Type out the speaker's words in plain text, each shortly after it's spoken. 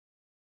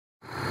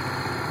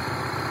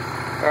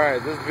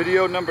Alright, this is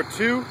video number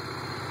 2.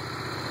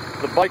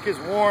 The bike is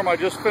warm. I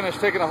just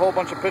finished taking a whole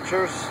bunch of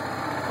pictures.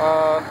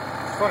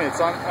 It's funny, it's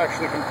not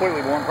actually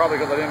completely warm,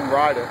 probably because I didn't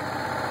ride it.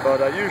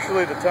 But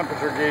usually the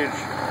temperature gauge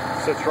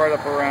sits right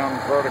up around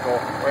vertical.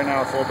 Right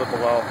now it's a little bit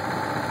below.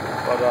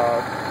 But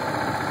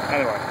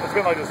anyway, it's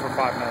been like this for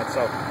 5 minutes.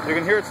 So you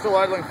can hear it still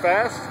idling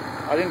fast.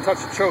 I didn't touch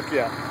the choke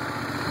yet.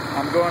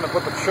 I'm going to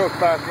put the choke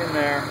back in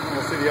there and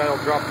we'll see the idle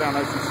drop down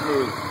nice and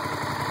smooth.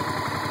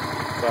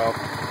 So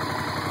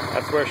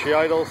that's where she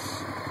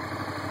idles,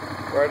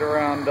 right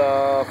around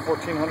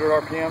 1400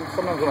 RPM.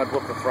 Sometimes when I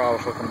flip the throttle,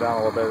 she'll come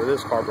down a little bit. It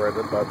is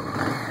carbureted, but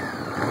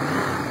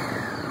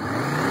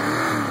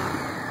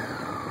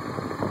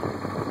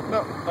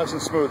no, nice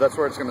and smooth. That's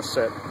where it's going to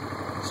sit.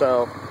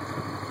 So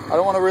I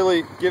don't want to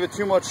really give it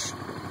too much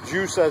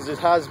juice as it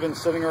has been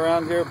sitting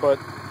around here, but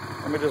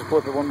let me just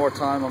blip it one more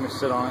time. Let me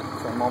sit on it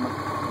for a moment.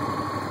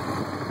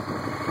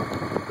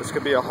 This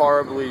could be a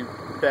horribly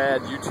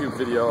bad YouTube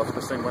video if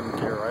this thing went in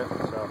gear, right?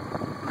 So.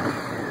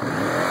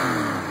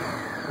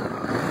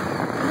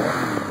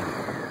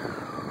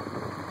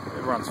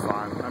 It runs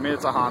fine. I mean,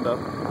 it's a Honda,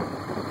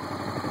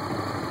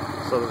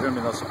 so there's going to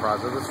be no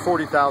surprises. It's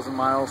 40,000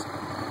 miles.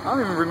 I don't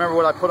even remember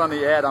what I put on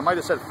the ad. I might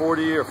have said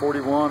 40 or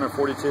 41 or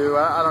 42.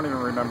 I don't even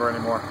remember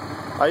anymore.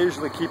 I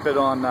usually keep it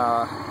on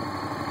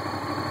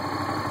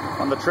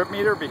the trip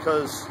meter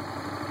because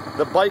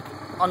the bike,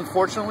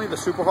 unfortunately, the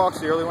Superhawks,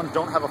 the early ones,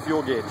 don't have a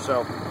fuel gauge.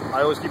 So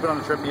I always keep it on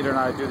the trip meter and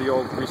I do the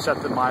old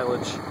reset the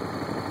mileage,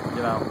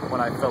 you know, when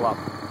I fill up.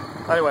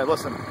 Anyway,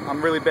 listen,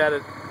 I'm really bad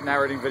at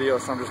narrating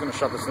videos, so I'm just going to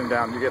shut this thing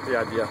down. You get the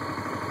idea.